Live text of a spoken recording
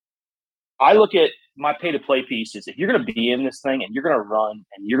I look at my pay to play piece is if you're going to be in this thing and you're going to run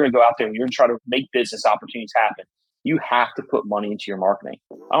and you're going to go out there and you're going to try to make business opportunities happen, you have to put money into your marketing.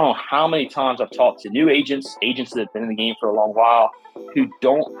 I don't know how many times I've talked to new agents that have been in the game for a long while, who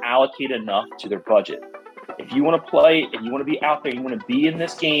don't allocate enough to their budget. If you want to play and you want to be out there, you want to be in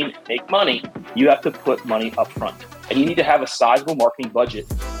this game and make money, you have to put money up front. And you need to have a sizable marketing budget.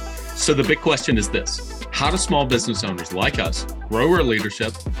 So the big question is this: how do small business owners like us grow our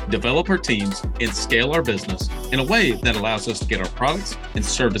leadership, develop our teams, and scale our business in a way that allows us to get our products and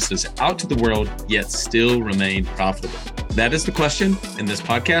services out to the world, yet still remain profitable? That is the question, and this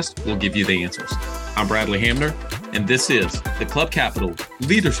podcast will give you the answers. I'm Bradley Hamner, and this is the Club Capital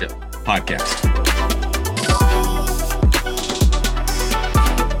Leadership Podcast.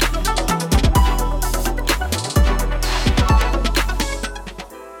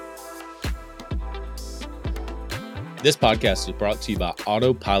 This podcast is brought to you by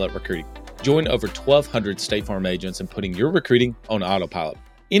Autopilot Recruiting. Join over 1,200 State Farm agents in putting your recruiting on autopilot.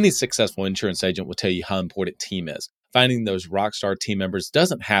 Any successful insurance agent will tell you how important team is. Finding those rockstar team members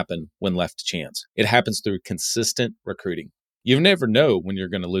doesn't happen when left to chance. It happens through consistent recruiting. You never know when you're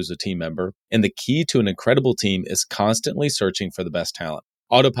going to lose a team member, and the key to an incredible team is constantly searching for the best talent.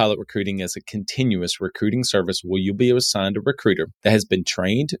 Autopilot Recruiting is a continuous recruiting service where you'll be assigned a recruiter that has been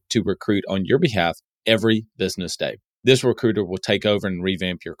trained to recruit on your behalf every business day. This recruiter will take over and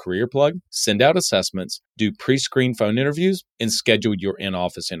revamp your career plug, send out assessments, do pre-screen phone interviews, and schedule your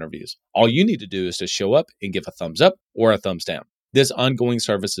in-office interviews. All you need to do is to show up and give a thumbs up or a thumbs down. This ongoing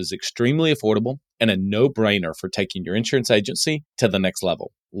service is extremely affordable and a no-brainer for taking your insurance agency to the next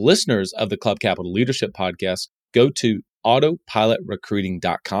level. Listeners of the Club Capital Leadership Podcast, go to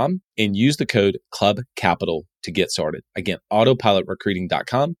autopilotrecruiting.com and use the code CLUBCAPITAL to get started. Again,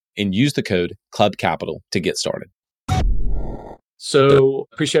 autopilotrecruiting.com and use the code CLUBCAPITAL to get started. So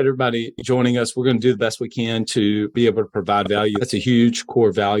appreciate everybody joining us. We're going to do the best we can to be able to provide value. That's a huge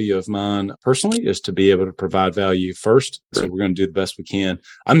core value of mine personally, is to be able to provide value first. So we're going to do the best we can.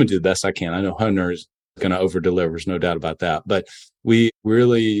 I'm going to do the best I can. I know Hunter is going to over deliver. There's no doubt about that. But we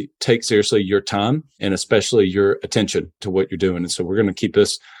really take seriously your time and especially your attention to what you're doing. And so we're going to keep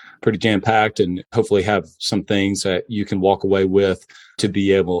this pretty jam-packed and hopefully have some things that you can walk away with to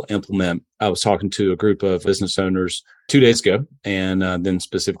be able to implement. I was talking to a group of business owners 2 days ago, and then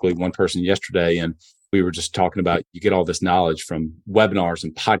specifically one person yesterday, and we were just talking about you get all this knowledge from webinars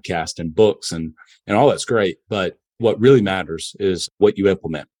and podcasts and books and all that's great, but what really matters is what you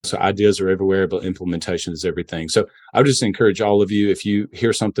implement. So ideas are everywhere, but implementation is everything. So I would just encourage all of you, if you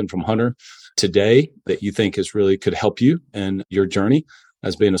hear something from Hunter today that you think is really could help you in your journey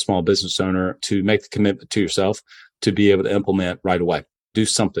as being a small business owner, to make the commitment to yourself to be able to implement right away. Do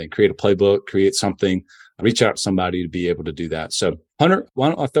something, create a playbook, create something, reach out to somebody to be able to do that. So Hunter, why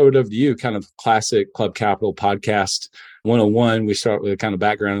don't I throw it over to you, kind of classic Club Capital podcast 101. We start with a kind of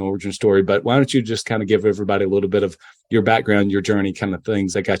background and origin story, but why don't you just kind of give everybody a little bit of your background, your journey, kind of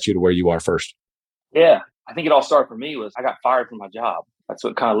things that got you to where you are first? Yeah, I think it all started for me was I got fired from my job. That's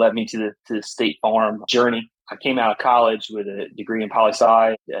what kind of led me to the State Farm journey. I came out of college with a degree in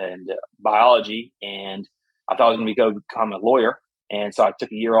poli-sci and biology, and I thought I was going to go become a lawyer. And so I took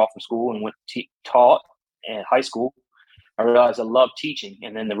a year off from school and went taught at high school. I realized I loved teaching.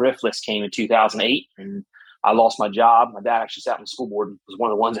 And then the RIF list came in 2008, and I lost my job. My dad actually sat on the school board and was one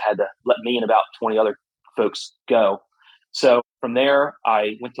of the ones that had to let me and about 20 other folks go. So from there,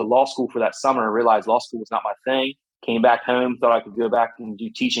 I went to law school for that summer and realized law school was not my thing. Came back home, thought I could go back and do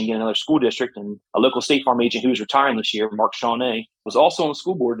teaching in another school district. And a local State Farm agent who was retiring this year, Mark Shawnee, was also on the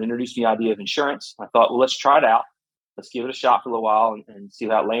school board and introduced me to the idea of insurance. I thought, well, let's try it out. Let's give it a shot for a little while and see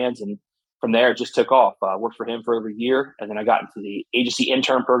how it lands. And from there, it just took off. I worked for him for over a year. And then I got into the agency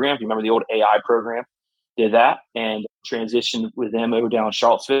intern program. If you remember the old AI program, did that and transitioned with them over down in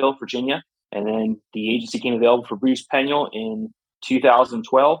Charlottesville, Virginia. And then the agency came available for Bruce Peniel in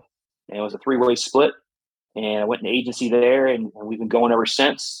 2012. And it was a 3-way split. And I went in the agency there, and we've been going ever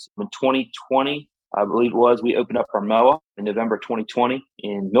since. In 2020, I believe it was, we opened up our MOA in November 2020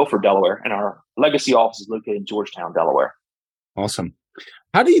 in Milford, Delaware, and our legacy office is located in Georgetown, Delaware. Awesome.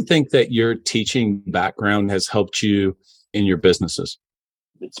 How do you think that your teaching background has helped you in your businesses?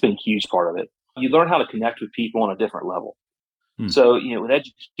 It's been a huge part of it. You learn how to connect with people on a different level. So, with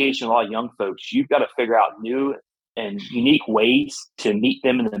education, a lot of young folks, you've got to figure out new and unique ways to meet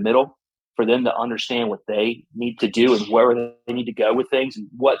them in the middle, for them to understand what they need to do and where they need to go with things and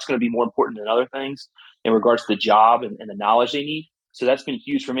what's going to be more important than other things in regards to the job and the knowledge they need. So that's been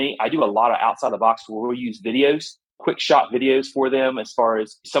huge for me. I do a lot of outside the box where we use videos, quick shot videos for them as far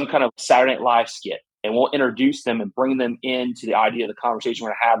as some kind of Saturday Night Live skit and we'll introduce them and bring them into the idea of the conversation.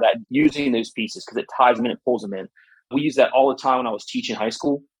 We're going to have that using those pieces because it ties them in, it pulls them in. We use that all the time when I was teaching high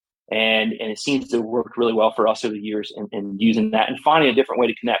school. And it seems to work really well for us over the years and using that and finding a different way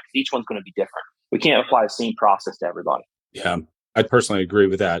to connect. Each one's going to be different. We can't apply the same process to everybody. Yeah, I personally agree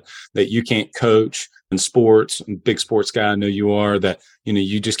with that you can't coach in sports, big sports guy, I know you are, that,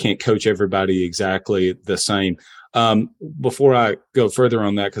 you just can't coach everybody exactly the same. Before I go further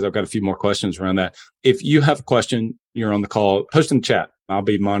on that, because I've got a few more questions around that. If you have a question, you're on the call, post in the chat. I'll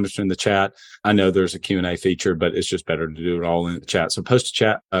be monitoring the chat. I know there's a Q&A feature, but it's just better to do it all in the chat. So post a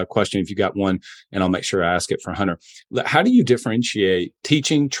chat question if you got one, and I'll make sure I ask it for Hunter. How do you differentiate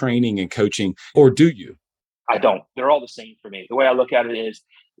teaching, training, and coaching, or do you? I don't. They're all the same for me. The way I look at it is,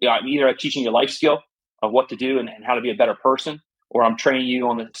 I'm either teaching you a life skill of what to do and how to be a better person, or I'm training you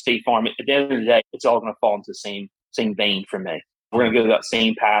on the State Farm. At the end of the day, it's all going to fall into the same vein for me. We're going to go that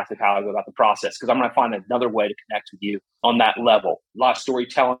same path of how I go about the process because I'm going to find another way to connect with you on that level. A lot of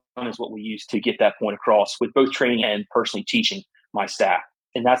storytelling is what we use to get that point across with both training and personally teaching my staff.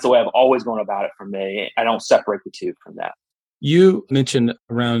 And that's the way I've always gone about it for me. I don't separate the two from that. You mentioned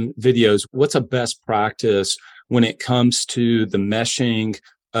around videos. What's a best practice when it comes to the meshing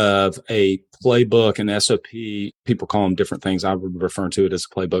of a playbook and SOP? People call them different things. I would refer to it as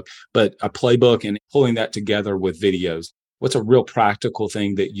a playbook, but a playbook and pulling that together with videos. What's a real practical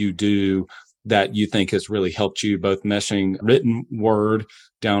thing that you do that you think has really helped you both meshing written word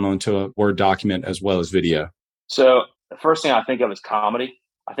down onto a Word document as well as video? So the first thing I think of is comedy.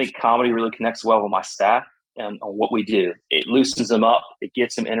 I think comedy really connects well with my staff and on what we do. It loosens them up. It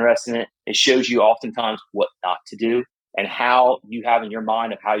gets them interested in it. It shows you oftentimes what not to do and how you have in your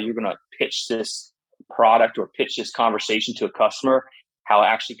mind of how you're going to pitch this product or pitch this conversation to a customer, how it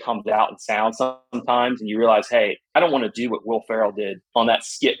actually comes out and sounds sometimes. And you realize, hey, I don't want to do what Will Ferrell did on that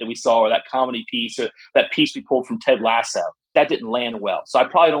skit that we saw or that comedy piece or that piece we pulled from Ted Lasso. That didn't land well. So I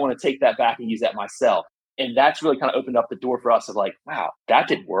probably don't want to take that back and use that myself. And that's really kind of opened up the door for us of like, wow, that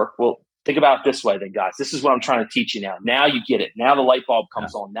didn't work. Well, think about it this way then, guys. This is what I'm trying to teach you now. Now you get it. Now the light bulb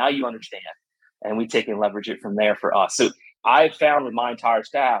comes on. Now you understand. And we take and leverage it from there for us. So I've found with my entire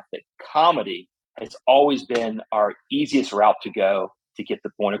staff that comedy has always been our easiest route to go to get the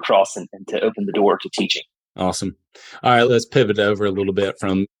point across and to open the door to teaching. Awesome. All right, let's pivot over a little bit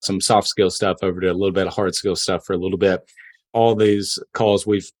from some soft skill stuff over to a little bit of hard skill stuff for a little bit. All these calls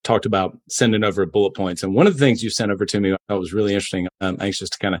we've talked about sending over bullet points. And one of the things you sent over to me that was really interesting, I'm anxious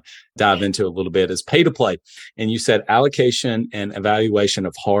to kind of dive into a little bit, is pay to play. And you said allocation and evaluation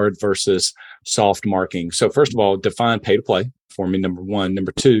of hard versus soft marketing. So first of all, define pay to play for me, number one.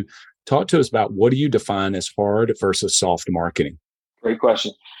 Number two, talk to us about what do you define as hard versus soft marketing? Great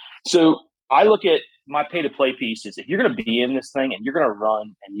question. So I look at my pay to play piece is if you're going to be in this thing and you're going to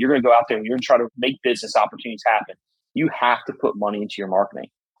run and you're going to go out there and you're going to try to make business opportunities happen, you have to put money into your marketing.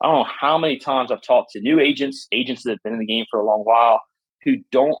 I don't know how many times I've talked to new agents that have been in the game for a long while who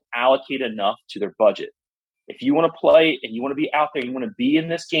don't allocate enough to their budget. If you want to play and you want to be out there, you want to be in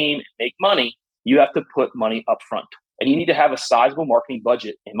this game and make money, you have to put money up front. And you need to have a sizable marketing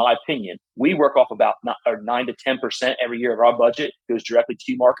budget, in my opinion. We work off about 9 to 10% every year of our budget goes directly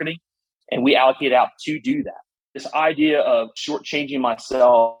to marketing, and we allocate out to do that. This idea of shortchanging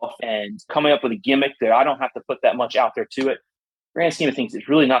myself and coming up with a gimmick that I don't have to put that much out there to it, grand scheme of things, it's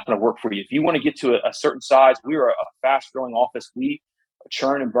really not going to work for you. If you want to get to a certain size, we are a fast-growing office. We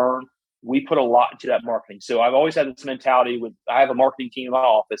churn and burn. We put a lot into that marketing. So I've always had this mentality with, I have a marketing team in my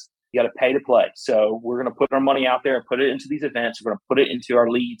office. You got to pay to play. So we're going to put our money out there and put it into these events. We're going to put it into our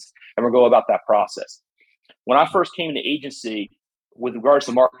leads, and we'll go about that process. When I first came into agency, with regards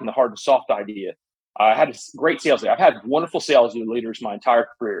to marketing the hard and soft idea, I had a great sales leader. I've had wonderful sales leaders my entire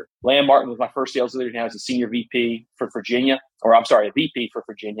career. Lan Martin was my first sales leader. Now he's a senior VP for Virginia, a VP for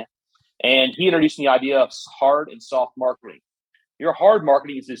Virginia. And he introduced me the idea of hard and soft marketing. Your hard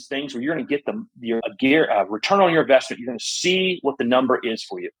marketing is these things where you're going to get your return on your investment. You're going to see what the number is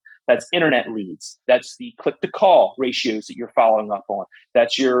for you. That's internet leads. That's the click-to-call ratios that you're following up on.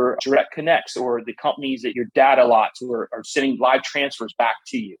 That's your direct connects or the companies that your data lots are sending live transfers back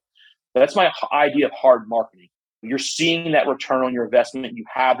to you. That's my idea of hard marketing. You're seeing that return on your investment. You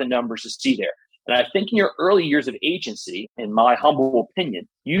have the numbers to see there. And I think in your early years of agency, in my humble opinion,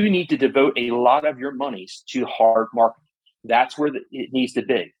 you need to devote a lot of your monies to hard marketing. That's where it needs to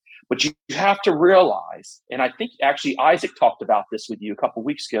be. But you have to realize, and I think actually Isaac talked about this with you a couple of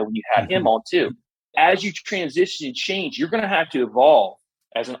weeks ago when you had him on too. As you transition and change, you're going to have to evolve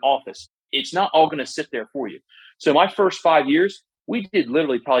as an office. It's not all going to sit there for you. So my first 5 years, we did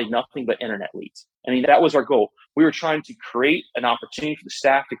literally probably nothing but internet leads. I mean, that was our goal. We were trying to create an opportunity for the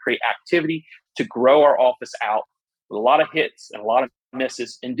staff to create activity, to grow our office out with a lot of hits and a lot of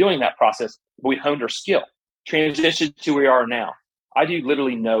misses. In doing that process, we honed our skill, transitioned to where we are now. I do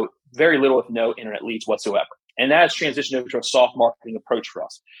literally very little, if no, internet leads whatsoever. And that has transitioned over to a soft marketing approach for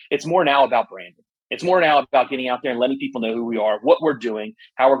us. It's more now about branding. It's more now about getting out there and letting people know who we are, what we're doing,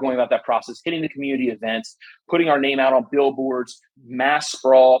 how we're going about that process, hitting the community events, putting our name out on billboards, mass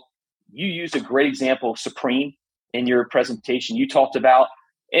sprawl. You used a great example of Supreme in your presentation you talked about,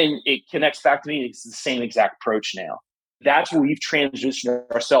 and it connects back to me. It's the same exact approach now. That's what we've transitioned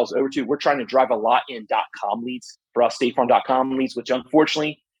ourselves over to. We're trying to drive a lot in .com leads for us, StateFarm.com leads, which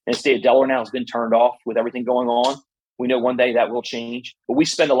unfortunately in the state of Delaware now has been turned off with everything going on. We know one day that will change, but we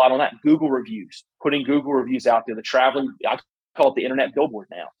spend a lot on that. Google reviews, putting Google reviews out there, the traveling, I call it the internet billboard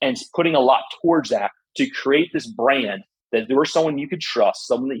now, and putting a lot towards that to create this brand that there was someone you could trust,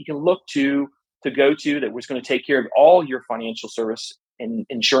 someone that you can look to go to, that was going to take care of all your financial service and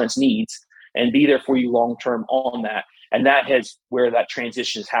insurance needs and be there for you long-term on that. And that has where that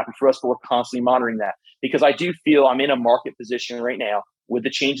transition has happened for us, but we're constantly monitoring that because I do feel I'm in a market position right now with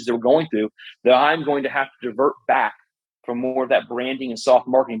the changes that we're going through that I'm going to have to divert back from more of that branding and soft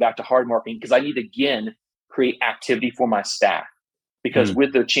marketing back to hard marketing because I need to, again, create activity for my staff. Because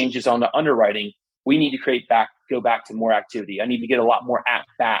with the changes on the underwriting, we need to go back to more activity. I need to get a lot more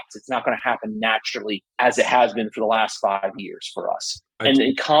at-bats. It's not going to happen naturally as it has been for the last 5 years for us.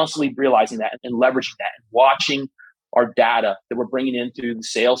 And constantly realizing that and leveraging that and watching our data that we're bringing in through the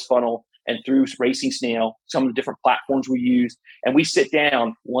sales funnel and through Racing Snail, some of the different platforms we use. And we sit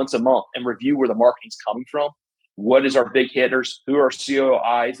down once a month and review where the marketing's coming from. What is our big hitters? Who are our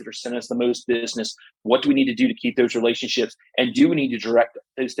COIs that are sending us the most business? What do we need to do to keep those relationships? And do we need to direct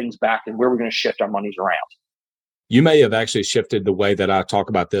those things back and where we're going to shift our monies around? You may have actually shifted the way that I talk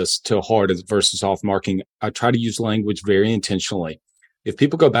about this to hard versus soft marketing. I try to use language very intentionally. If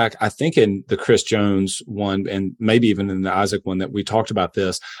people go back, I think in the Chris Jones one, and maybe even in the Isaac one that we talked about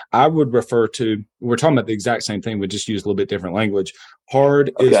this, I would refer to, we're talking about the exact same thing, we just use a little bit different language.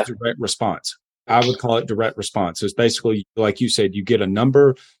 Hard is direct response. I would call it direct response. It's basically, like you said, you get a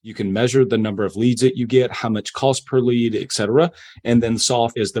number, you can measure the number of leads that you get, how much cost per lead, et cetera. And then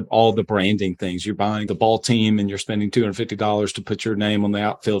soft is all the branding things. You're buying the ball team and you're spending $250 to put your name on the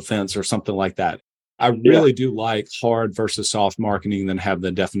outfield fence or something like that. I really do like hard versus soft marketing, then have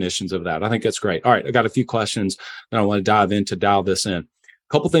the definitions of that. I think that's great. All right. I got a few questions that I want to dive in to dial this in. A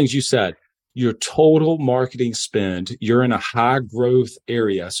couple things you said. Your total marketing spend, you're in a high growth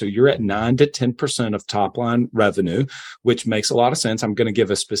area. So you're at 9 to 10% of top line revenue, which makes a lot of sense. I'm going to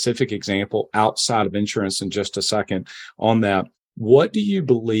give a specific example outside of insurance in just a second on that. What do you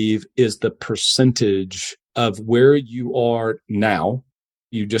believe is the percentage of where you are now?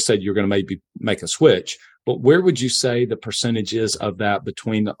 You just said you're going to maybe make a switch, but where would you say the percentage is of that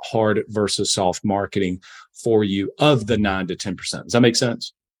between hard versus soft marketing for you of the 9 to 10%? Does that make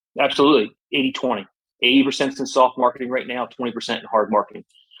sense? Absolutely. 80-20. 80% in soft marketing right now, 20% in hard marketing.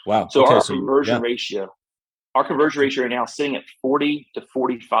 Wow. So our conversion ratio right now is sitting at 40 to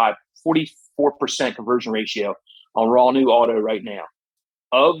 45, 44% conversion ratio on raw new auto right now.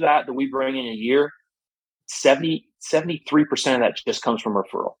 Of that we bring in a year, 73% of that just comes from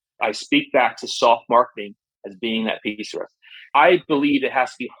referral. I speak back to soft marketing as being that piece for us. I believe it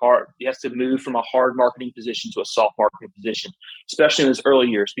has to be hard. It has to move from a hard marketing position to a soft marketing position, especially in those early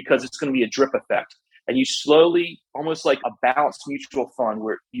years, because it's going to be a drip effect. And you slowly, almost like a balanced mutual fund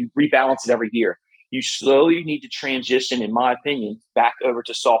where you rebalance it every year. You slowly need to transition, in my opinion, back over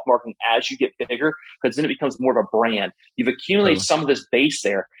to soft marketing as you get bigger, because then it becomes more of a brand. You've accumulated some of this base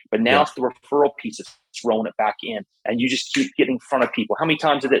there, but now it's the referral piece that's rolling it back in. And you just keep getting in front of people. How many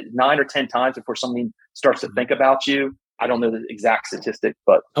times is it? 9 or 10 times before something starts to think about you? I don't know the exact statistic,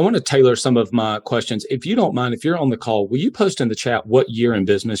 but I want to tailor some of my questions. If you don't mind, if you're on the call, will you post in the chat what year in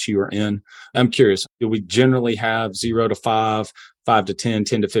business you are in? I'm curious. Do we generally have 0 to 5, 5 to 10,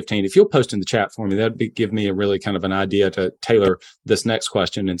 10 to 15? If you'll post in the chat for me, that'd give me a really kind of an idea to tailor this next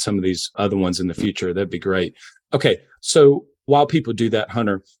question and some of these other ones in the future. That'd be great. Okay. So while people do that,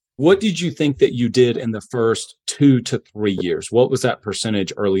 Hunter, what did you think that you did in the first 2 to 3 years? What was that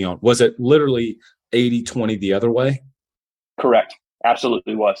percentage early on? Was it literally 80-20 the other way? Correct.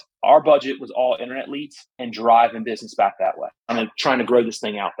 Absolutely was. Our budget was all internet leads and driving business back that way. I'm trying to grow this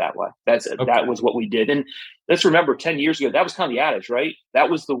thing out that way. That was what we did. And let's remember 10 years ago, that was kind of the adage, right?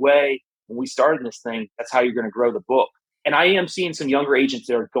 That was the way when we started this thing, that's how you're going to grow the book. And I am seeing some younger agents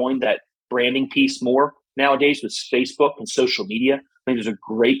that are going that branding piece more nowadays with Facebook and social media. I think those are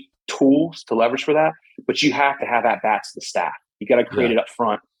great tools to leverage for that, but you have to have at bats to the staff. You got to create it up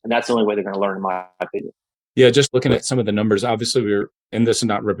front. And that's the only way they're going to learn, in my opinion. Yeah, just looking at some of the numbers, obviously and this is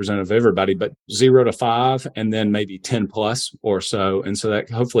not representative of everybody, but 0 to 5 and then maybe 10 plus or so. And so that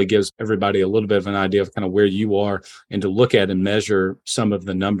hopefully gives everybody a little bit of an idea of kind of where you are and to look at and measure some of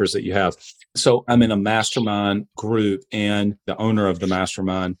the numbers that you have. So I'm in a mastermind group, and the owner of the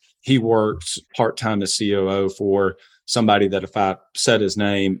mastermind, he works part-time as COO for somebody that, if I said his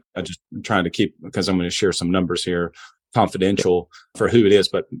name, I'm trying to keep, because I'm going to share some numbers here, confidential for who it is,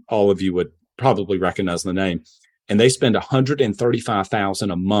 but all of you would probably recognize the name. And they spend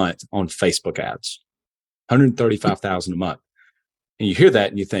 $135,000 a month on Facebook ads. $135,000 a month. And you hear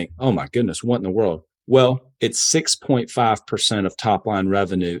that and you think, oh my goodness, what in the world? Well, it's 6.5% of top line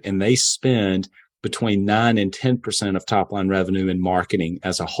revenue, and they spend between 9 and 10% of top line revenue in marketing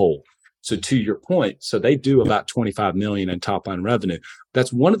as a whole. So to your point, so they do about 25 million in top line revenue.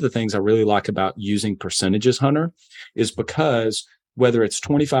 That's one of the things I really like about using percentages, Hunter, is because whether it's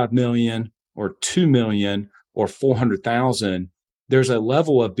 25 million or 2 million or 400,000, there's a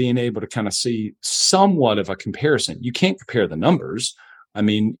level of being able to kind of see somewhat of a comparison. You can't compare the numbers. I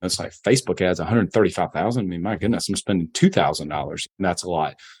mean, it's like Facebook ads, 135,000. I mean, my goodness, I'm spending $2,000. And that's a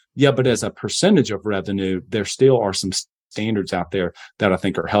lot. Yeah, but as a percentage of revenue, there still are some standards out there that I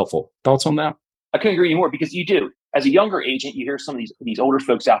think are helpful. Thoughts on that? I couldn't agree more, because you do. As a younger agent, you hear some of these older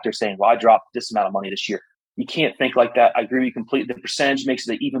folks out there saying, well, I dropped this amount of money this year. You can't think like that. I agree with you completely. The percentage makes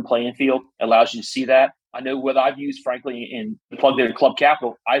it an even playing field, allows you to see that. I know what I've used, frankly, in Plug Their Club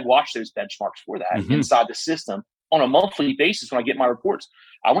Capital. I watch those benchmarks for that inside the system on a monthly basis when I get my reports.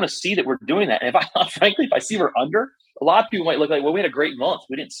 I want to see that we're doing that. And if I see we're under, a lot of people might look like, well, we had a great month.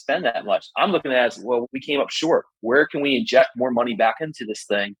 We didn't spend that much. I'm looking at it as, well, we came up short. Where can we inject more money back into this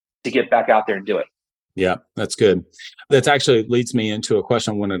thing to get back out there and do it? Yeah, that's good. That actually leads me into a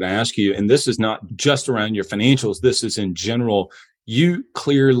question I wanted to ask you. And this is not just around your financials. This is in general. You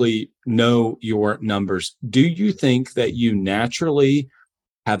clearly know your numbers. Do you think that you naturally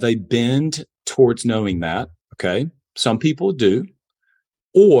have a bend towards knowing that? Okay. Some people do.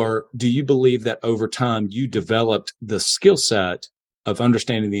 Or do you believe that over time you developed the skill set of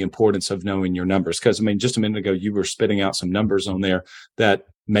understanding the importance of knowing your numbers? Because, I mean, just a minute ago, you were spitting out some numbers on there that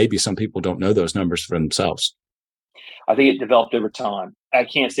maybe some people don't know those numbers for themselves. I think it developed over time. I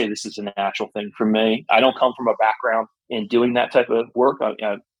can't say this is a natural thing for me. I don't come from a background in doing that type of work.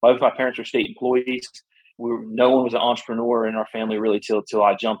 Both of my parents are state employees. No one was an entrepreneur in our family really till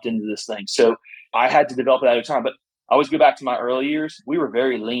I jumped into this thing. So I had to develop that over time. But I always go back to my early years. We were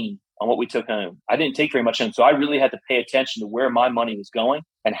very lean on what we took home. I didn't take very much home. So I really had to pay attention to where my money was going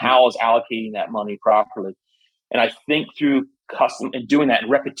and how I was allocating that money properly. And I think through custom and doing that in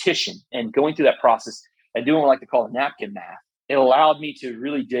repetition and going through that process and doing what I like to call napkin math, it allowed me to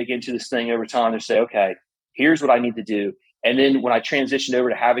really dig into this thing over time and say, okay, here's what I need to do. And then when I transitioned over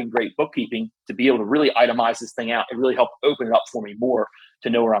to having great bookkeeping, to be able to really itemize this thing out, it really helped open it up for me more to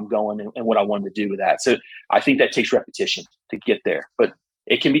know where I'm going and what I wanted to do with that. So I think that takes repetition to get there, but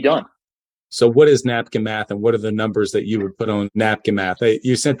it can be done. So what is napkin math, and what are the numbers that you would put on napkin math?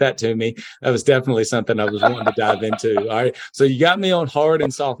 You sent that to me. That was definitely something I was wanting to dive into. All right. So you got me on hard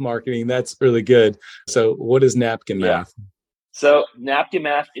and soft marketing. That's really good. So what is napkin math? So napkin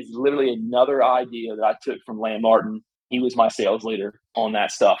math is literally another idea that I took from Lam Martin. He was my sales leader on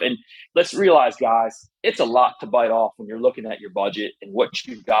that stuff. And let's realize, guys, it's a lot to bite off when you're looking at your budget and what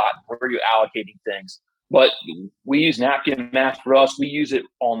you've got, where you're allocating things. But we use napkin math for us. We use it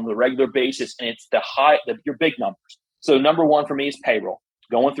on the regular basis, and it's your big numbers. So number one for me is payroll.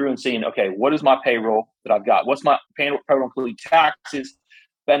 Going through and seeing, okay, what is my payroll that I've got? What's my payroll including taxes,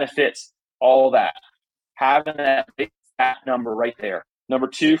 benefits, all that? Having that big fat number right there. Number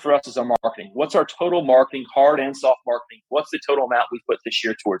two for us is our marketing. What's our total marketing, hard and soft marketing? What's the total amount we put this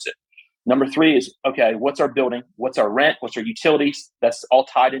year towards it? Number three is, okay, what's our building? What's our rent? What's our utilities? That's all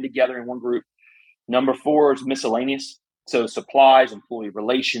tied in together in one group. Number four is miscellaneous. So supplies, employee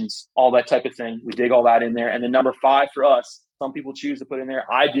relations, all that type of thing. We dig all that in there. And then number five for us, some people choose to put in there.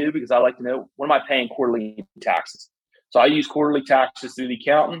 I do, because I like to know, what am I paying quarterly in taxes? So I use quarterly taxes through the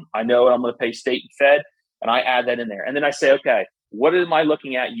accountant. I know I'm going to pay state and fed, and I add that in there. And then I say, okay, what am I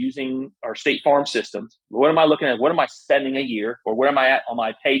looking at using our State Farm systems? What am I looking at? What am I spending a year, or where am I at on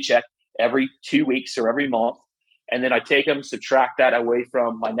my paycheck every 2 weeks or every month? And then I take them, subtract that away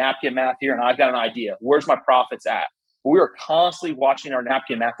from my napkin math here, and I've got an idea. Where's my profits at? We are constantly watching our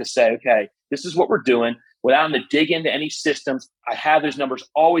napkin math to say, okay, this is what we're doing. Without having to dig into any systems, I have those numbers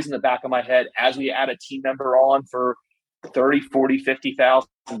always in the back of my head. As we add a team member on for $30,000, $40,000,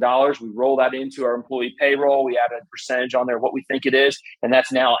 $50,000, we roll that into our employee payroll. We add a percentage on there of what we think it is, and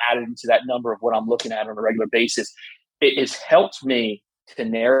that's now added into that number of what I'm looking at on a regular basis. It has helped me to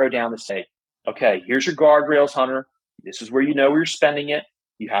narrow down to say, Okay, here's your guardrails, Hunter. This is where you know where you're spending it.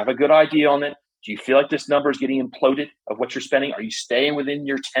 You have a good idea on it. Do you feel like this number is getting imploded of what you're spending? Are you staying within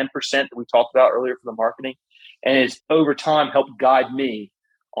your 10% that we talked about earlier for the marketing? And it's over time helped guide me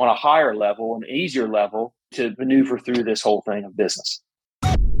on a higher level, an easier level to maneuver through this whole thing of business.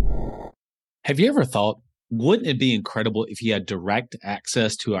 Have you ever thought, wouldn't it be incredible if you had direct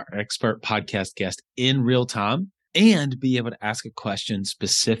access to our expert podcast guest in real time and be able to ask a question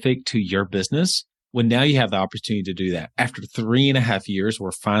specific to your business? Well, now you have the opportunity to do that. After 3.5 years,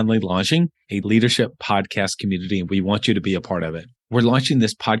 we're finally launching a leadership podcast community, and we want you to be a part of it. We're launching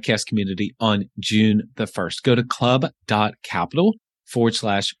this podcast community on June the 1st. Go to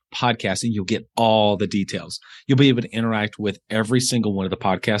club.capital/podcast, and you'll get all the details. You'll be able to interact with every single one of the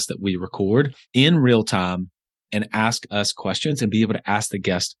podcasts that we record in real time and ask us questions and be able to ask the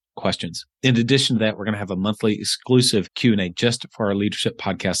guest questions. In addition to that, we're going to have a monthly exclusive Q&A just for our leadership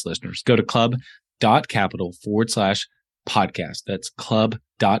podcast listeners. Go to club.capital/podcast. That's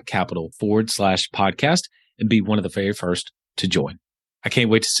club.capital/podcast and be one of the very first to join. I can't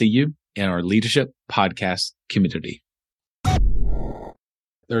wait to see you in our leadership podcast community.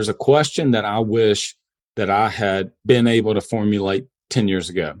 There's a question that I wish that I had been able to formulate 10 years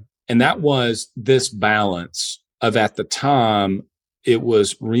ago. And that was this balance of, at the time, it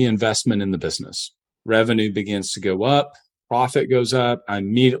was reinvestment in the business. Revenue begins to go up, profit goes up. I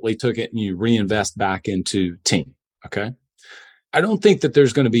immediately took it and you reinvest back into team. Okay. I don't think that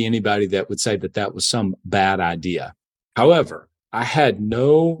there's going to be anybody that would say that that was some bad idea. However, I had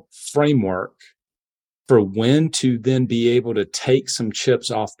no framework for when to then be able to take some chips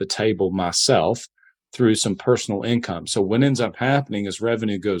off the table myself through some personal income. So what ends up happening is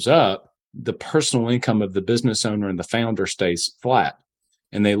revenue goes up, the personal income of the business owner and the founder stays flat.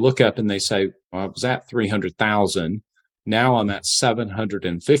 And they look up and they say, well, I was at 300,000. Now I'm at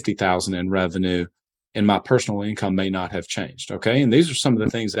 750,000 in revenue, and my personal income may not have changed. Okay. And these are some of the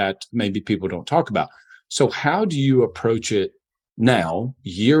things that maybe people don't talk about. So how do you approach it now,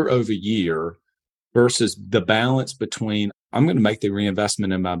 year over year, versus the balance between, I'm going to make the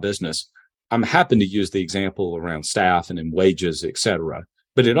reinvestment in my business. I'm happy to use the example around staff and in wages, et cetera.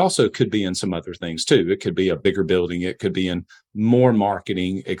 But it also could be in some other things too. It could be a bigger building. It could be in more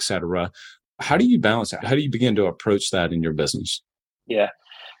marketing, et cetera. How do you balance that? How do you begin to approach that in your business? Yeah.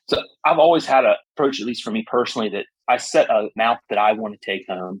 So I've always had an approach, at least for me personally, that I set an amount that I want to take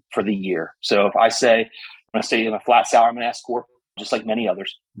home for the year. So if I say, I'm going to stay in a flat salary, I'm going to ask corp, just like many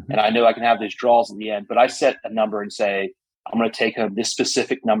others. Mm-hmm. And I know I can have those draws at the end, but I set a number and say, I'm going to take home this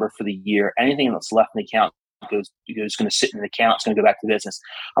specific number for the year. Anything that's left in the account is going to sit in the account. It's going to go back to business.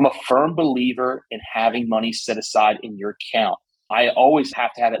 I'm a firm believer in having money set aside in your account. I always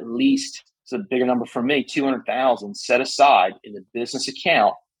have to have at least, it's a bigger number for me, 200,000 set aside in the business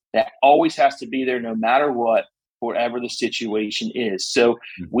account. That always has to be there no matter what, whatever the situation is. So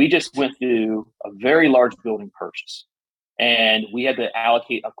we just went through a very large building purchase. And we had to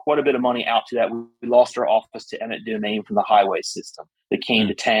allocate quite a bit of money out to that. We lost our office to eminent domain from the highway system that came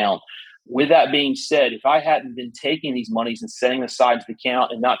to town. With that being said, if I hadn't been taking these monies and setting aside to the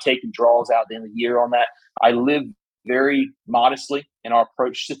account and not taking draws out at the end of the year on that, I lived very modestly in our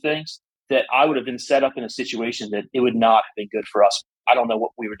approach to things, that I would have been set up in a situation that it would not have been good for us. I don't know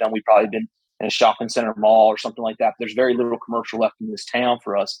what we were done. We'd probably been in a shopping center mall or something like that. There's very little commercial left in this town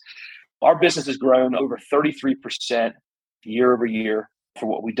for us. Our business has grown over 33% year over year for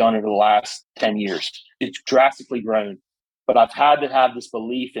what we've done over the last 10 years. It's drastically grown, but I've had to have this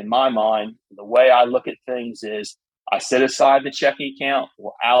belief in my mind. The way I look at things is I set aside the checking account,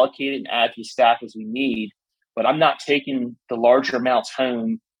 we'll allocate it and add to the staff as we need, but I'm not taking the larger amounts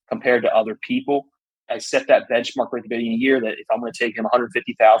home compared to other people. I set that benchmark right at the beginning of the year that if I'm going to take him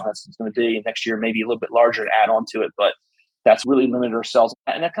 150,000, that's what it's going to be. And next year, maybe a little bit larger and add on to it. But that's really limited ourselves.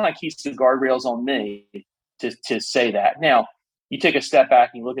 And that kind of keeps the guardrails on me to say that. Now, you take a step back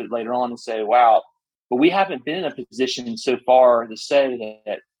and you look at it later on and say, wow, but we haven't been in a position so far to say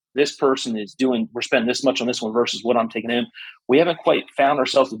that this person is doing, we're spending this much on this one versus what I'm taking in. We haven't quite found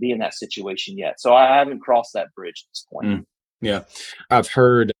ourselves to be in that situation yet. So I haven't crossed that bridge at this point. Yeah. I've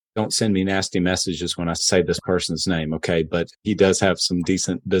heard, don't send me nasty messages when I say this person's name. Okay. But he does have some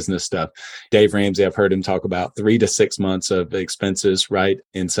decent business stuff. Dave Ramsey, I've heard him talk about 3 to 6 months of expenses, right,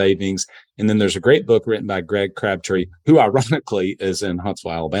 in savings. And then there's a great book written by Greg Crabtree, who ironically is in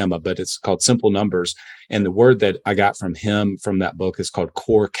Huntsville, Alabama, but it's called Simple Numbers. And the word that I got from him from that book is called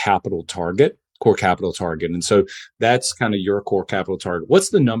core capital target. And so that's kind of your core capital target. What's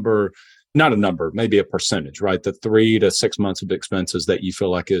the number? Not a number, maybe a percentage, right? The 3 to 6 months of expenses that you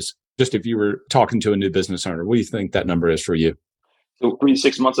feel like is just, if you were talking to a new business owner, what do you think that number is for you? So 3 to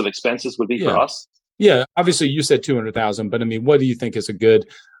 6 months of expenses would be for Yeah. us. Yeah. Obviously, you said 200,000, but I mean, what do you think is a good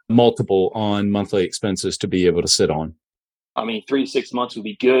multiple on monthly expenses to be able to sit on? I mean, 3 to 6 months would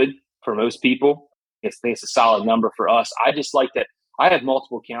be good for most people. I think it's a solid number for us. I just like that. I have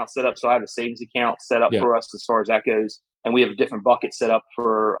multiple accounts set up. So I have a savings account set up Yeah. for us as far as that goes. And we have a different bucket set up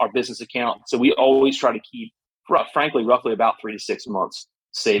for our business account. So we always try to keep, frankly, roughly about 3 to 6 months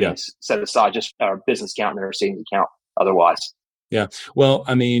savings set aside, just our business account and our savings account otherwise. Yeah. Well,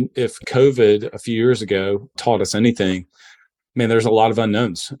 I mean, if COVID a few years ago taught us anything, man, there's a lot of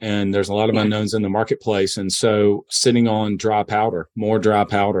unknowns and there's a lot of unknowns in the marketplace. And so sitting on dry powder, more dry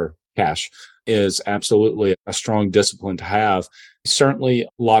powder cash is absolutely a strong discipline to have. Certainly, a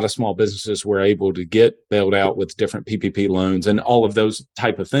lot of small businesses were able to get bailed out with different PPP loans and all of those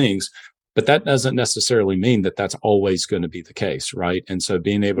type of things. But that doesn't necessarily mean that that's always going to be the case, right? And so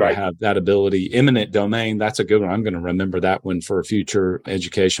being able to have that ability, eminent domain, that's a good one. I'm going to remember that one for future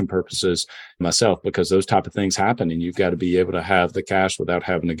education purposes myself, because those type of things happen and you've got to be able to have the cash without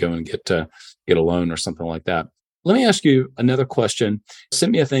having to go and get a loan or something like that. Let me ask you another question.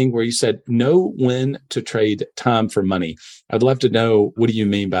 Send me a thing where you said, know when to trade time for money. I'd love to know, what do you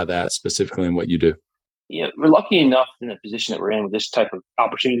mean by that specifically and what you do? We're lucky enough in the position that we're in with this type of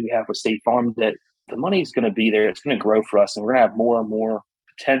opportunity we have with State Farm that the money is going to be there. It's going to grow for us, and we're going to have more and more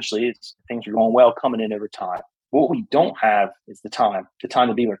potentially. Things are going well coming in over time. What we don't have is the time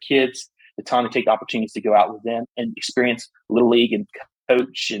to be with our kids, the time to take opportunities to go out with them and experience Little League and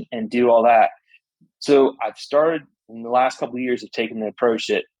coach and do all that. So I've started in the last couple of years of taking the approach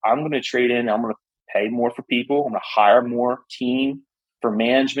that I'm going to trade in. I'm going to pay more for people. I'm going to hire more team for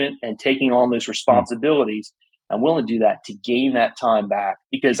management and taking on those responsibilities. I'm willing to do that to gain that time back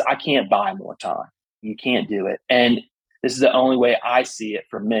because I can't buy more time. You can't do it. And this is the only way I see it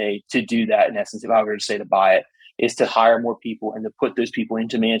for me to do that. In essence, if I were to say to buy it, is to hire more people and to put those people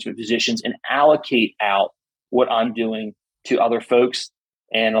into management positions and allocate out what I'm doing to other folks,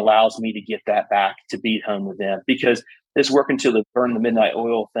 and allows me to get that back to be at home with them. Because this work until they burn the midnight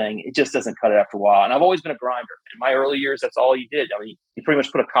oil thing, it just doesn't cut it after a while. And I've always been a grinder. In my early years, that's all you did. I mean, you pretty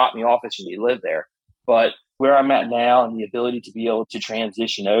much put a cot in the office and you live there. But where I'm at now and the ability to be able to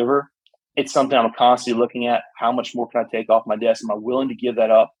transition over, it's something I'm constantly looking at. How much more can I take off my desk? Am I willing to give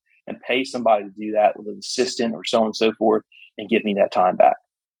that up and pay somebody to do that with an assistant or so on and so forth and give me that time back?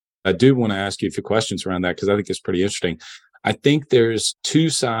 I do want to ask you a few questions around that because I think it's pretty interesting. I think there's two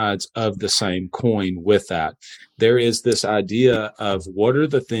sides of the same coin with that. There is this idea of what are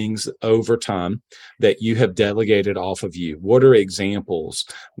the things over time that you have delegated off of you? What are examples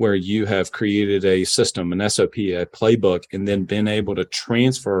where you have created a system, an SOP, a playbook, and then been able to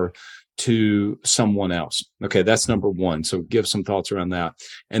transfer to someone else? Okay, that's number one. So give some thoughts around that.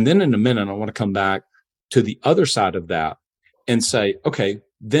 And then in a minute, I want to come back to the other side of that and say, okay,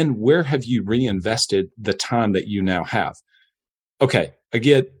 then where have you reinvested the time that you now have? Okay, I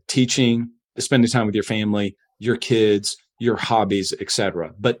get teaching, spending time with your family, your kids, your hobbies,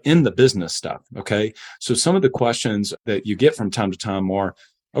 etc. But in the business stuff, okay? So some of the questions that you get from time to time are,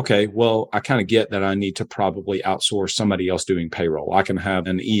 okay, well, I kind of get that I need to probably outsource somebody else doing payroll. I can have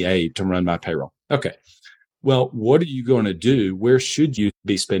an EA to run my payroll. Okay. Well, what are you going to do? Where should you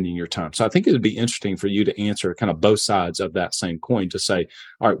be spending your time? So I think it would be interesting for you to answer kind of both sides of that same coin to say,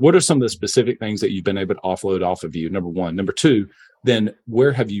 all right, what are some of the specific things that you've been able to offload off of you? Number one. Number two, then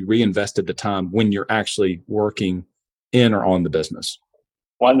where have you reinvested the time when you're actually working in or on the business?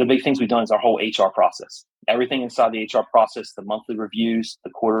 One of the big things we've done is our whole HR process. Everything inside the HR process, the monthly reviews,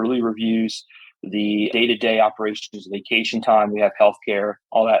 the quarterly reviews, the day-to-day operations, vacation time, we have healthcare,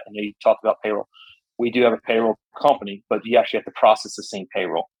 all that. And you talked about payroll. We do have a payroll company, but you actually have to process the same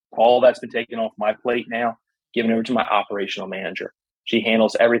payroll. All that's been taken off my plate now, given over to my operational manager. She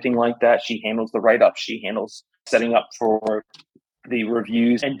handles everything like that. She handles the write-up. She handles setting up for the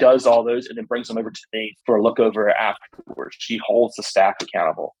reviews and does all those and then brings them over to me for a look over afterwards. She holds the staff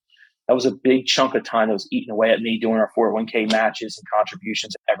accountable. That was a big chunk of time that was eaten away at me doing our 401k matches and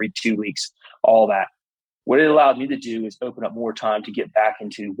contributions every 2 weeks, all that. What it allowed me to do is open up more time to get back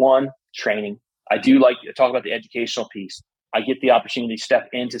into one, training. I do like to talk about the educational piece. I get the opportunity to step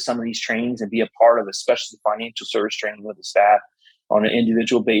into some of these trainings and be a part of, especially financial service training with the staff on an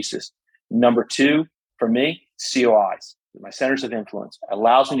individual basis. Number two, for me, COIs, my centers of influence,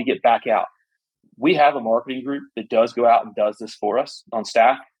 allows me to get back out. We have a marketing group that does go out and does this for us on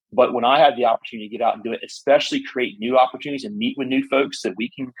staff. But when I have the opportunity to get out and do it, especially create new opportunities and meet with new folks that we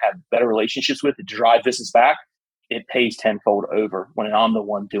can have better relationships with to drive business back, it pays tenfold over when I'm the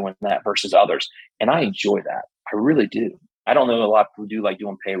one doing that versus others. And I enjoy that. I really do. I don't know a lot of people do like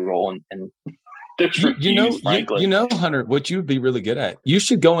doing payroll and Six frankly. Hunter, what you'd be really good at. You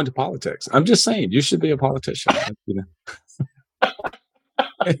should go into politics. I'm just saying, you should be a politician.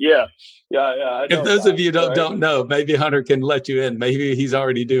 Yeah. I know if those of you don't know, maybe Hunter can let you in. Maybe he's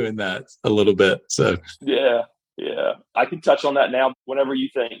already doing that a little bit. So yeah. I can touch on that now whenever you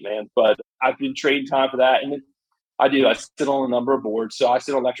think, man. But I've been trading time for that, and I sit on a number of boards. So I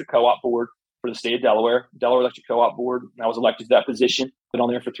sit on electric co-op board for the state of Delaware Electric Co-op Board. And I was elected to that position. Been on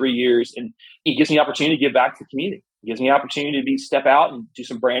there for 3 years, and it gives me the opportunity to give back to the community. It gives me the opportunity to step out and do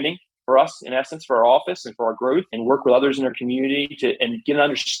some branding for us, in essence, for our office and for our growth, and work with others in our community and get an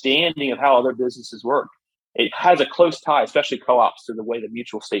understanding of how other businesses work. It has a close tie, especially co-ops, to the way the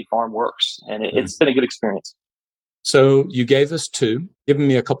mutual state farm works. And it's been a good experience. So you gave us 2. Give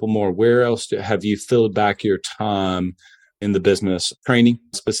me a couple more. Where else have you filled back your time in the business? Training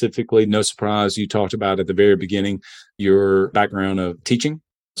specifically, no surprise. You talked about at the very beginning your background of teaching.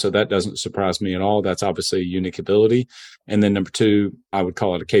 So that doesn't surprise me at all. That's obviously a unique ability. And then number 2, I would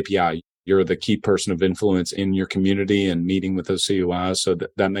call it a KPI. You're the key person of influence in your community and meeting with those COIs. So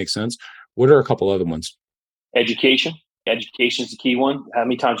that makes sense. What are a couple other ones? Education. Education is the key one. How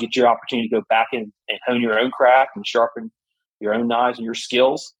many times you get your opportunity to go back and hone your own craft and sharpen your own knives and your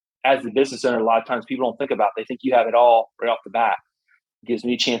skills? As the business owner, a lot of times people don't think about it. They think you have it all right off the bat. It gives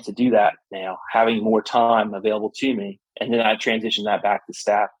me a chance to do that now, having more time available to me. And then I transition that back to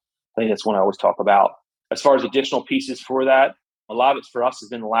staff. I think that's one I always talk about. As far as additional pieces for that, a lot of it for us has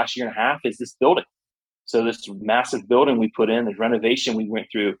been the last year and a half is this building. So this massive building we put in, the renovation we went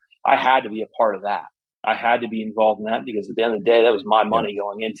through, I had to be a part of that. I had to be involved in that because at the end of the day, that was my money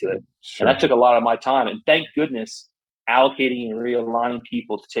going into it. Sure. And that took a lot of my time. And thank goodness, allocating and realigning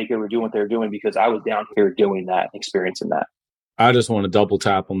people to take over doing what they're doing, because I was down here doing that, experiencing that. I just want to double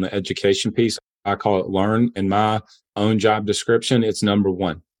tap on the education piece. I call it learn. In my own job description, it's number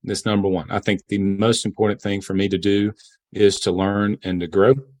 1. It's number 1. I think the most important thing for me to do is to learn and to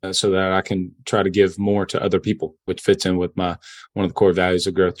grow so that I can try to give more to other people, which fits in with one of the core values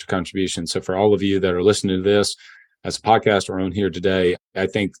of growth to contribution. So for all of you that are listening to this as a podcast or on here today, I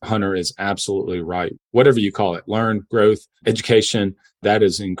think Hunter is absolutely right. Whatever you call it, learn, growth, education, that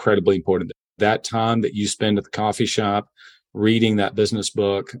is incredibly important. That time that you spend at the coffee shop, reading that business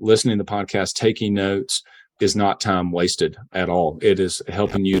book, listening to the podcast, taking notes is not time wasted at all. It is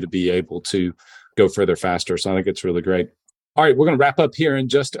helping you to be able to go further faster. So I think it's really great. All right, we're going to wrap up here in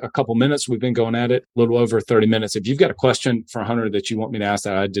just a couple minutes. We've been going at it a little over 30 minutes. If you've got a question for Hunter that you want me to ask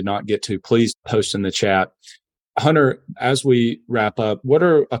that I did not get to, please post in the chat. Hunter, as we wrap up, what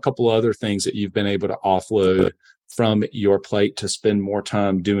are a couple other things that you've been able to offload from your plate to spend more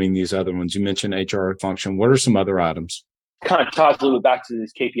time doing these other ones? You mentioned HR function. What are some other items? Kind of ties a little bit back to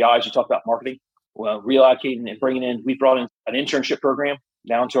these KPIs. You talked about marketing. Well, reallocating and bringing in, we brought in an internship program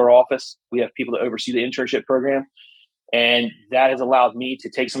down to our office. We have people to oversee the internship program. And that has allowed me to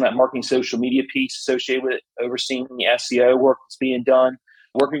take some of that marketing social media piece associated with it, overseeing the SEO work that's being done,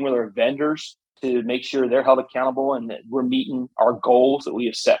 working with our vendors to make sure they're held accountable and that we're meeting our goals that we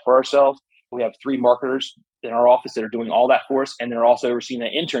have set for ourselves. We have 3 marketers in our office that are doing all that for us, and they're also overseeing the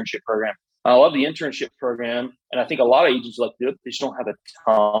internship program. I love the internship program, and I think a lot of agents like to do it. They just don't have the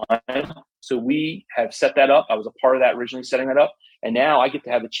time. So we have set that up. I was a part of that originally, setting that up. And now I get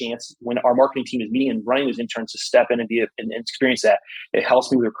to have a chance when our marketing team is meeting and running those interns to step in and and experience that. It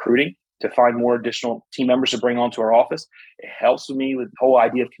helps me with recruiting to find more additional team members to bring onto our office. It helps me with the whole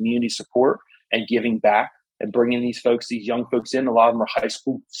idea of community support and giving back and bringing these young folks in. A lot of them are high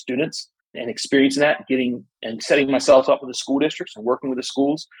school students, and experiencing that, getting and setting myself up with the school districts and working with the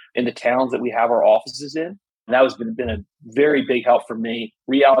schools in the towns that we have our offices in. And that has been a very big help for me,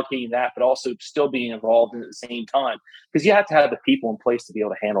 reallocating that, but also still being involved in it at the same time, because you have to have the people in place to be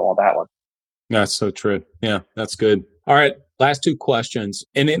able to handle all that one. That's so true. Yeah, that's good. All right. Last 2 questions,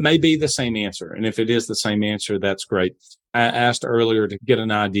 and it may be the same answer. And if it is the same answer, that's great. I asked earlier to get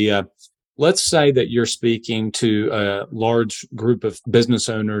an idea. Let's say that you're speaking to a large group of business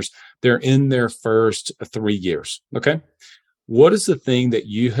owners. They're in their first 3 years. Okay. What is the thing that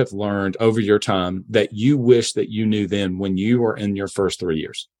you have learned over your time that you wish that you knew then when you were in your first 3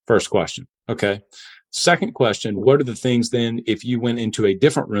 years? First question. Okay. Second question, what are the things then if you went into a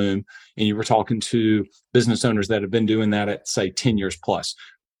different room and you were talking to business owners that have been doing that at, say, 10 years plus?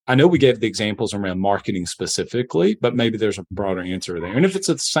 I know we gave the examples around marketing specifically, but maybe there's a broader answer there. And if it's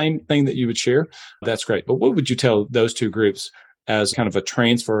the same thing that you would share, that's great. But what would you tell those 2 groups as kind of a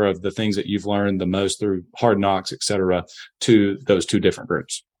transfer of the things that you've learned the most through hard knocks, et cetera, to those 2 different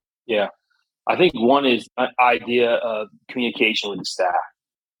groups? Yeah. I think one is an idea of communication with the staff.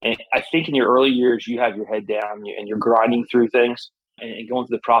 And I think in your early years, you have your head down and you're grinding through things. and going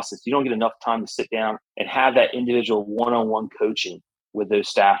through the process, you don't get enough time to sit down and have that individual one-on-one coaching with those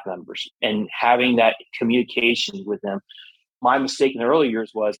staff members and having that communication with them. My mistake in the early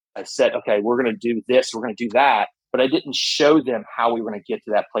years was I said, okay, we're going to do this, we're going to do that, but I didn't show them how we were going to get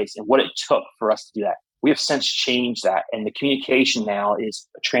to that place and what it took for us to do that. We have since changed that. And the communication now is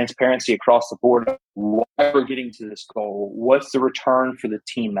transparency across the board. Why we're getting to this goal, what's the return for the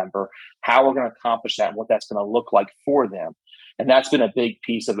team member, how we're going to accomplish that, and what that's going to look like for them. And that's been a big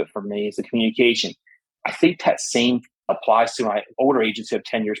piece of it for me is the communication. I think that same applies to my older agents who have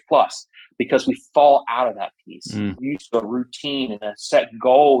 10 years plus, because we fall out of that piece. Used to a routine and a set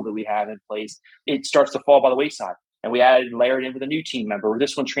goal that we have in place, it starts to fall by the wayside. And we added layered in with a new team member, or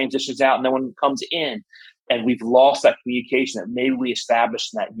this one transitions out and no one comes in. And we've lost that communication that maybe we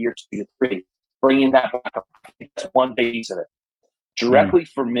established in that year 2 to 3. Bringing that back up, I think that's one piece of it. Directly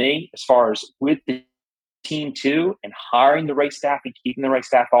for me, as far as with the team too, and hiring the right staff and keeping the right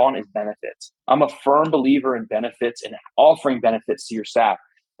staff on is benefits. I'm a firm believer in benefits and offering benefits to your staff.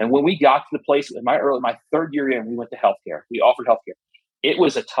 And when we got to the place in my third year in, we went to healthcare. We offered healthcare. It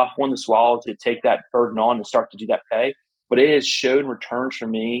was a tough one to swallow to take that burden on and start to do that pay, but it has shown returns for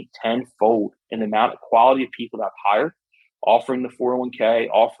me tenfold in the amount of quality of people that I've hired, offering the 401k,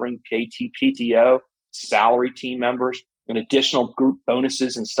 offering PTO, salary team members, and additional group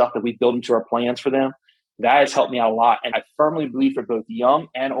bonuses and stuff that we build into our plans for them. That has helped me out a lot. And I firmly believe for both young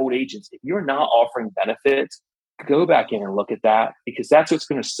and old agents, if you're not offering benefits, go back in and look at that, because that's what's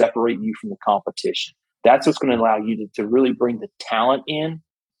going to separate you from the competition. That's what's going to allow you to really bring the talent in,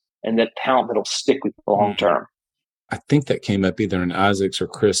 and that talent that'll stick with you long term. I think that came up either in Isaac's or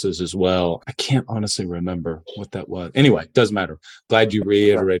Chris's as well. I can't honestly remember what that was. Anyway, doesn't matter. Glad you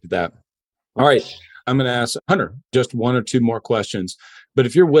reiterated that. All right. I'm going to ask Hunter just one or two more questions. But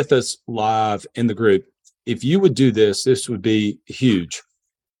if you're with us live in the group, if you would do this, this would be huge.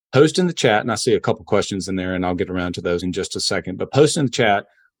 Post in the chat, and I see a couple questions in there, and I'll get around to those in just a second. But post in the chat,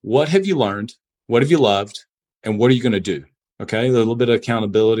 what have you learned? What have you loved? And what are you going to do? Okay, a little bit of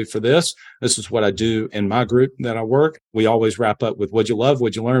accountability for this. This is what I do in my group that I work. We always wrap up with what'd you love,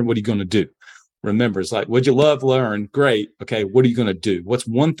 what'd you learn, what are you going to do? Remember, it's like, what'd you love, learn? Great. Okay, what are you going to do? What's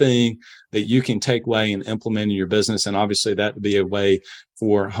one thing that you can take away and implement in your business? And obviously that would be a way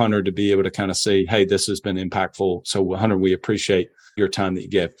for Hunter to be able to kind of say, hey, this has been impactful. So Hunter, we appreciate your time that you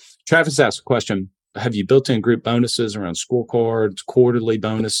give. Travis asked a question. Have you built in group bonuses around scorecards, quarterly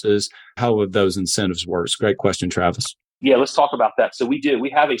bonuses? How would those incentives work? Great question, Travis. Yeah, let's talk about that. So we do.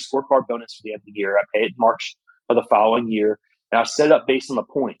 We have a scorecard bonus for the end of the year. I pay it in March of the following year, and I set it up based on the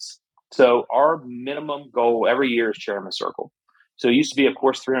points. So our minimum goal every year is Chairman Circle. So it used to be, of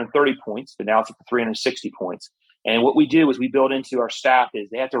course, 330 points, but now it's up to 360 points. And what we do is we build into our staff is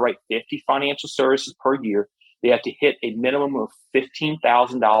they have to write 50 financial services per year. They have to hit a minimum of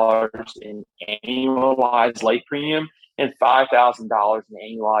 $15,000 in annualized life premium and $5,000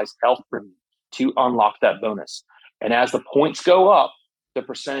 in annualized health premium to unlock that bonus. And as the points go up, the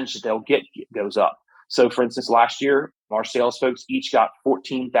percentage that they'll get goes up. So, for instance, last year, our sales folks each got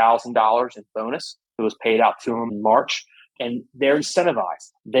 $14,000 in bonus. It was paid out to them in March, and they're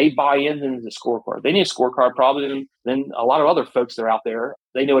incentivized. They buy into the scorecard. They need a scorecard probably than a lot of other folks that are out there.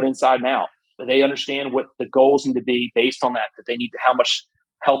 They know it inside and out. They understand what the goals need to be based on that they need, how much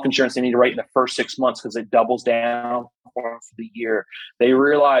health insurance they need to write in the first 6 months because it doubles down for the year. They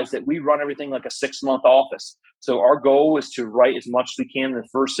realize that we run everything like a 6-month office. So our goal is to write as much as we can in the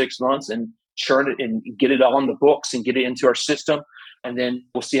first 6 months and churn it and get it on the books and get it into our system. And then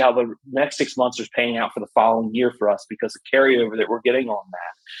we'll see how the next 6 months is paying out for the following year for us because the carryover that we're getting on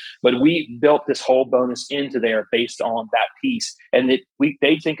that. But we built this whole bonus into there based on that piece. And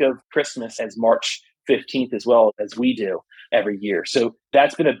they think of Christmas as March 15th as well as we do every year. So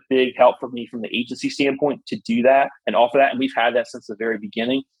that's been a big help for me from the agency standpoint to do that and offer that. And we've had that since the very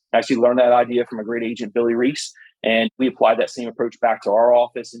beginning. I actually learned that idea from a great agent, Billy Reese. And we applied that same approach back to our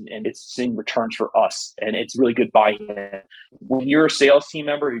office, and it's seeing returns for us. And it's really good buy-in. When you're a sales team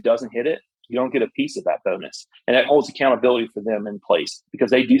member who doesn't hit it, you don't get a piece of that bonus. And that holds accountability for them in place because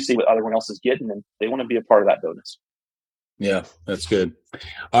they do see what everyone else is getting, and they want to be a part of that bonus. Yeah, that's good.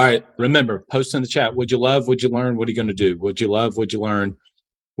 All right. Remember, post in the chat. Would you love? Would you learn? What are you going to do? Would you love? Would you learn?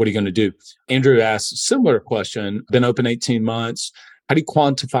 What are you going to do? Andrew asked a similar question. Been open 18 months. How do you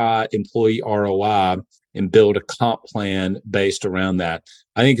quantify employee ROI and build a comp plan based around that?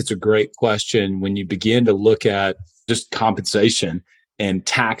 I think it's a great question when you begin to look at just compensation and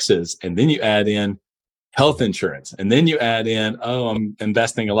taxes, and then you add in health insurance, and then you add in, I'm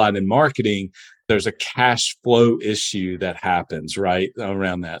investing a lot in marketing. There's a cash flow issue that happens right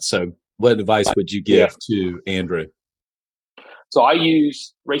around that. So what advice would you give to Andrew? So I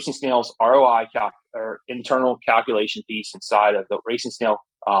use Racing Snail's ROI or internal calculation piece inside of the Racing Snail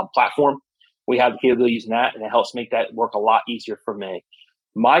platform. We have the capability of using that, and it helps make that work a lot easier for me.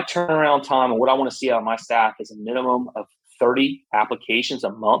 My turnaround time and what I want to see out of my staff is a minimum of 30 applications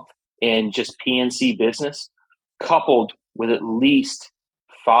a month in just PNC business, coupled with at least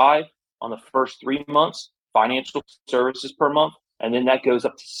 5 on the first 3 months, financial services per month, and then that goes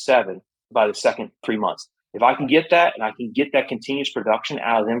up to 7 by the second 3 months. If I can get that and I can get that continuous production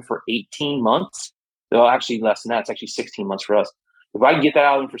out of them for 18 months, well, actually less than that, it's actually 16 months for us. If I can get that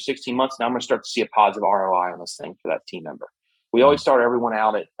out of them for 16 months, now I'm going to start to see a positive ROI on this thing for that team member. We always start everyone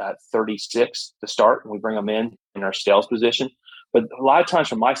out at 36 to start, and we bring them in our sales position. But a lot of times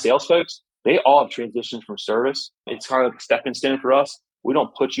for my sales folks, they all have transitioned from service. It's kind of a stepping stone for us. We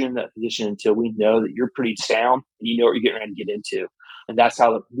don't put you in that position until we know that you're pretty sound and you know what you're getting ready to get into. And that's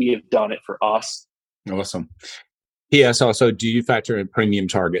how we have done it for us. Awesome. P.S. Also, do you factor in premium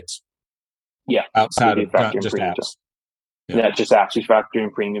targets? Yeah. Outside of just apps? Yeah, just apps. We factor in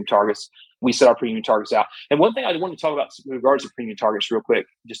premium targets. We set our premium targets out. And one thing I want to talk about in regards to premium targets real quick,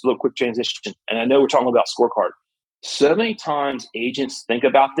 just a little quick transition. And I know we're talking about scorecard. So many times agents think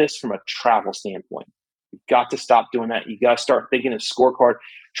about this from a travel standpoint. You've got to stop doing that. You got to start thinking of scorecard.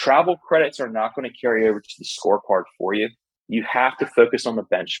 Travel credits are not going to carry over to the scorecard for you. You have to focus on the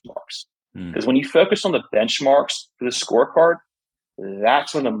benchmarks. Because when you focus on the benchmarks for the scorecard,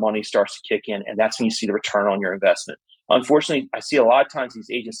 that's when the money starts to kick in, and that's when you see the return on your investment. Unfortunately, I see a lot of times these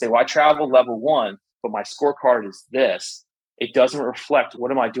agents say, well, I travel level 1, but my scorecard is this. It doesn't reflect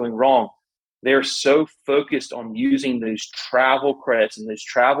what am I doing wrong. They're so focused on using those travel credits and those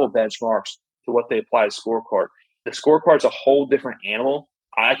travel benchmarks to what they apply to scorecard. The scorecard is a whole different animal.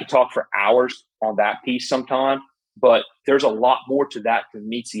 I could talk for hours on that piece sometime, but there's a lot more to that than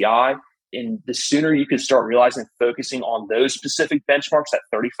meets the eye. And the sooner you can start realizing and focusing on those specific benchmarks, that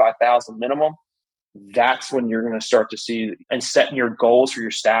 35,000 minimum, that's when you're going to start to see, and setting your goals for your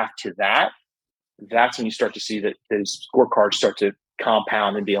staff to that, that's when you start to see that those scorecards start to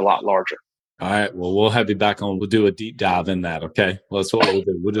compound and be a lot larger. All right. Well, we'll have you back on. We'll do a deep dive in that. Okay. Well, that's what we'll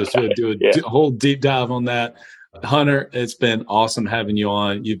do. We'll just do a whole deep dive on that. Hunter, it's been awesome having you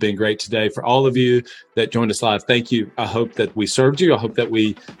on. You've been great today. For all of you that joined us live, thank you. I hope that we served you. I hope that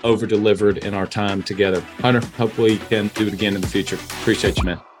we over-delivered in our time together. Hunter, hopefully we can do it again in the future. Appreciate you,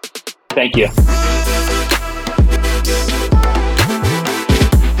 man. Thank you.